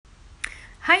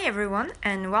Hi, everyone,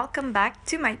 and welcome back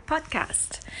to my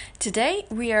podcast. Today,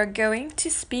 we are going to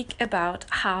speak about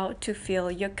how to fill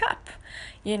your cup.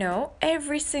 You know,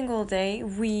 every single day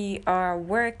we are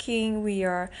working, we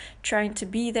are trying to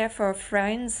be there for our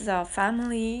friends, our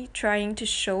family, trying to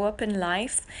show up in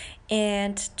life,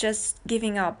 and just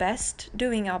giving our best,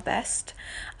 doing our best.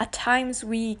 At times,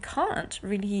 we can't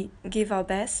really give our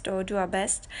best or do our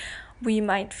best. We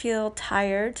might feel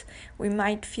tired, we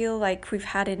might feel like we've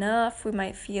had enough, we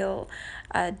might feel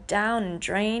down and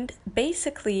drained.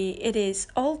 Basically, it is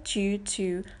all due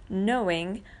to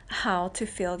knowing how to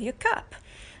fill your cup.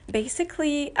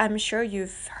 Basically, I'm sure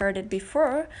you've heard it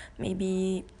before,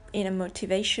 maybe in a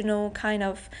motivational kind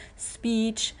of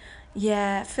speech.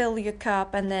 Yeah, fill your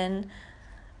cup, and then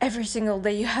every single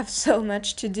day you have so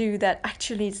much to do that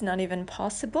actually it's not even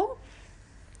possible.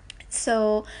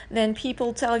 So then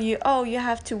people tell you, oh, you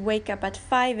have to wake up at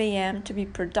 5 a.m. to be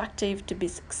productive, to be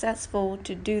successful,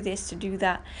 to do this, to do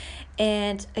that.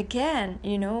 And again,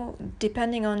 you know,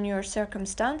 depending on your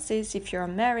circumstances, if you're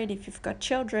married, if you've got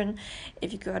children,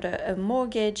 if you've got a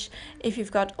mortgage, if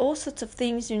you've got all sorts of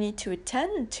things you need to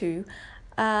attend to,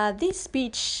 this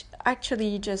speech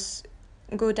actually just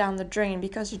go down the drain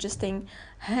because you just think,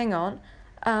 hang on,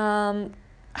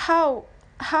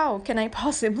 how can I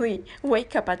possibly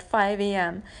wake up at 5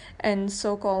 a.m. and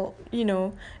so-called,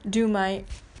 do my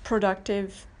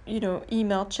productive,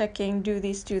 email checking, do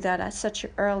this, do that at such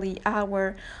an early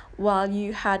hour while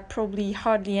you had probably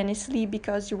hardly any sleep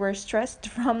because you were stressed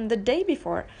from the day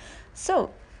before. So,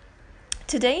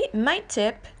 today, my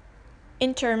tip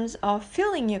in terms of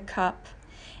filling your cup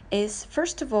is,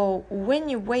 first of all, when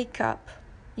you wake up,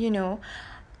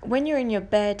 when you're in your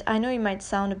bed, I know it might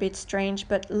sound a bit strange,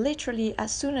 but literally,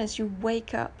 as soon as you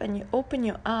wake up and you open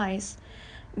your eyes,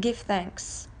 give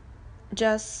thanks.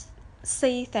 Just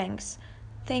say thanks.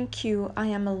 Thank you, I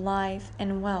am alive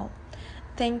and well.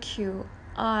 Thank you,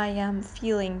 I am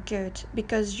feeling good,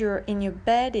 because you're in your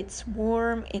bed, it's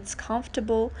warm, it's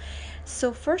comfortable.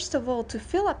 So, first of all, to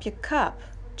fill up your cup,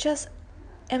 just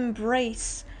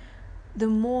embrace the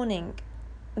morning.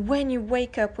 When you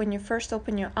wake up, when you first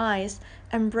open your eyes,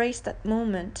 embrace that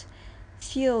moment.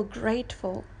 Feel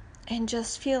grateful and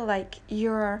just feel like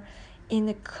you're in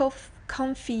a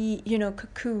comfy,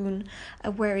 cocoon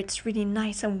where it's really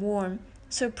nice and warm.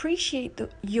 So appreciate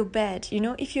your bed.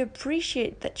 If you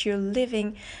appreciate that you're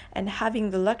living and having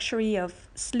the luxury of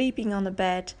sleeping on a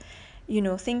bed,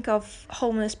 think of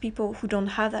homeless people who don't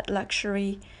have that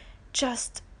luxury.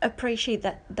 Just appreciate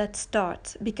that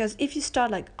start, because if you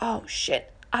start like, oh shit,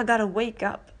 I gotta wake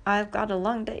up, I've got a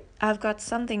long day, I've got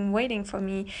something waiting for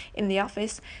me in the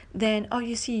office, then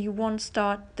obviously you won't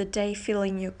start the day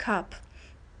filling your cup.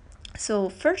 So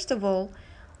first of all,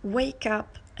 wake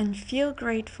up and feel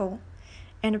grateful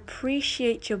and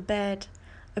appreciate your bed.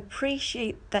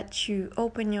 Appreciate that you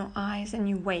open your eyes and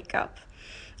you wake up.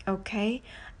 Okay?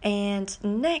 And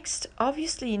next,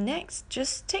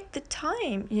 just take the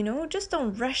time, just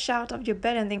don't rush out of your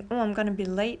bed and think, oh, I'm gonna be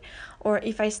late, or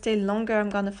if I stay longer,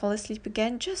 I'm gonna fall asleep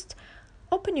again. Just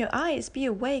open your eyes, be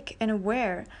awake and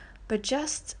aware, but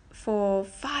just for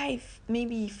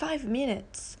maybe 5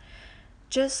 minutes,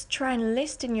 just try and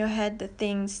list in your head the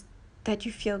things that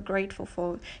you feel grateful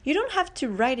for. You don't have to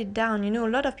write it down. A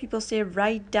lot of people say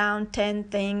write down 10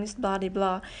 things, blah, blah,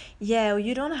 blah. Yeah,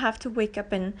 you don't have to wake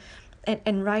up and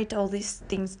write all these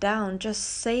things down. Just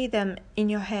say them in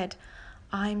your head.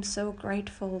 I'm so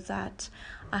grateful that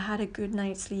I had a good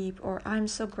night's sleep, or I'm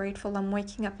so grateful I'm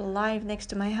waking up alive next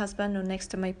to my husband, or next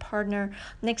to my partner,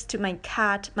 next to my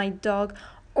cat, my dog,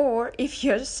 or if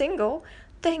you're single,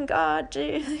 thank God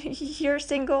you're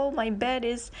single. My bed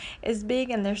is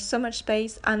big and there's so much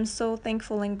space. I'm so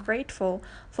thankful and grateful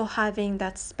for having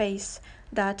that space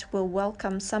that will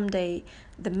welcome someday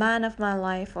the man of my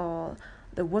life or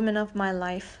the woman of my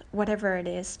life, whatever it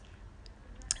is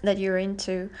that you're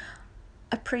into.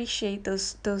 Appreciate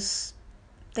those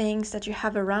things that you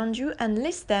have around you and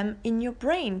list them in your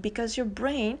brain, because your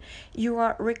brain, you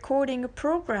are recording a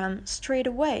program straight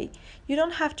away. You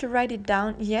don't have to write it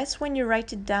down. Yes, when you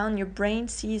write it down, your brain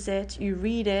sees it, you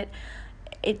read it,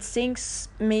 it syncs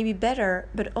maybe better,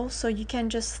 but also you can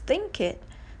just think it,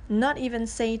 not even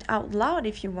say it out loud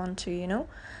if you want to,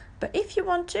 but if you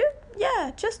want to,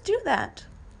 yeah, just do that.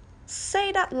 Say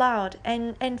it out loud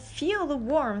and feel the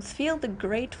warmth, feel the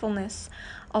gratefulness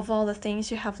of all the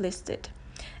things you have listed.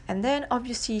 And then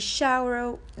obviously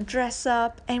shower, dress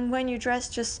up, and when you dress,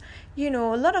 just, a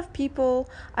lot of people,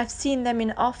 I've seen them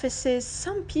in offices,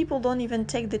 some people don't even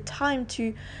take the time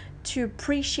to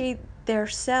appreciate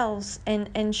themselves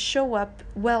and show up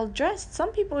well dressed.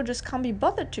 Some people just can't be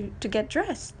bothered to get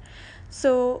dressed.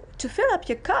 So to fill up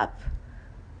your cup,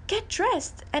 get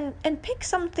dressed and pick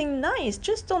something nice.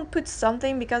 Just don't put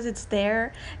something because it's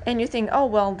there and you think, oh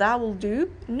well, that will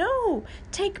do. No,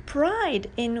 take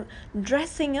pride in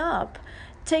dressing up.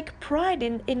 Take pride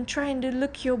in trying to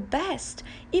look your best,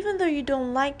 even though you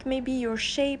don't like maybe your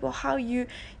shape or how you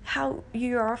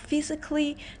are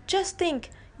physically. Just think,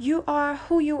 you are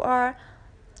who you are.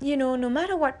 No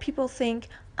matter what people think,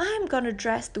 I'm gonna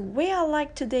dress the way I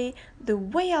like today, the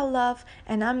way I love,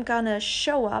 and I'm gonna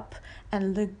show up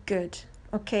and look good.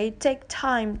 Okay? Take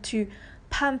time to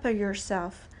pamper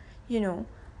yourself,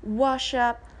 wash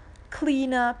up,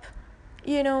 clean up,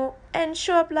 and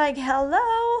show up like,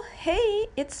 hello, hey,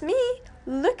 it's me.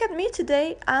 Look at me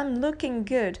today, I'm looking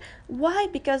good. Why?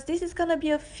 Because this is gonna be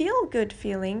a feel good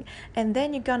feeling, and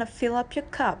then you're gonna fill up your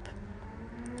cup.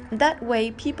 That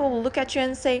way, people will look at you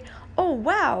and say, oh,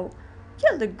 wow,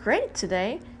 you look great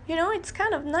today. It's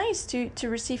kind of nice to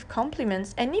receive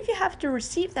compliments. And if you have to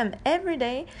receive them every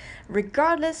day,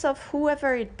 regardless of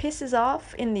whoever it pisses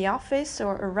off in the office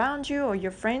or around you or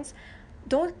your friends,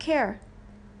 don't care.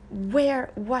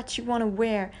 Wear what you want to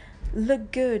wear.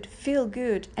 Look good, feel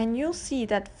good, and you'll see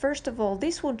that first of all,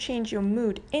 this will change your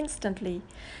mood instantly.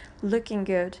 Looking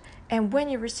good, and when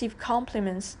you receive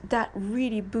compliments, that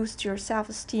really boosts your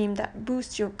self-esteem, that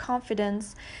boosts your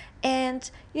confidence. And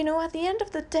at the end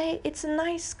of the day, it's a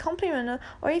nice compliment.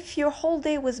 Or if your whole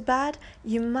day was bad,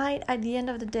 you might at the end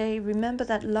of the day remember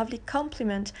that lovely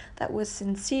compliment that was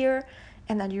sincere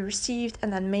and that you received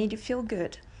and that made you feel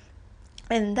good.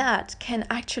 And that can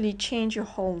actually change your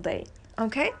whole day.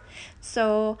 Okay,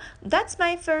 so that's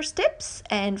my first tips,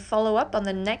 and follow up on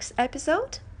the next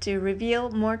episode to reveal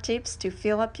more tips to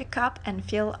fill up your cup and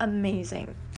feel amazing.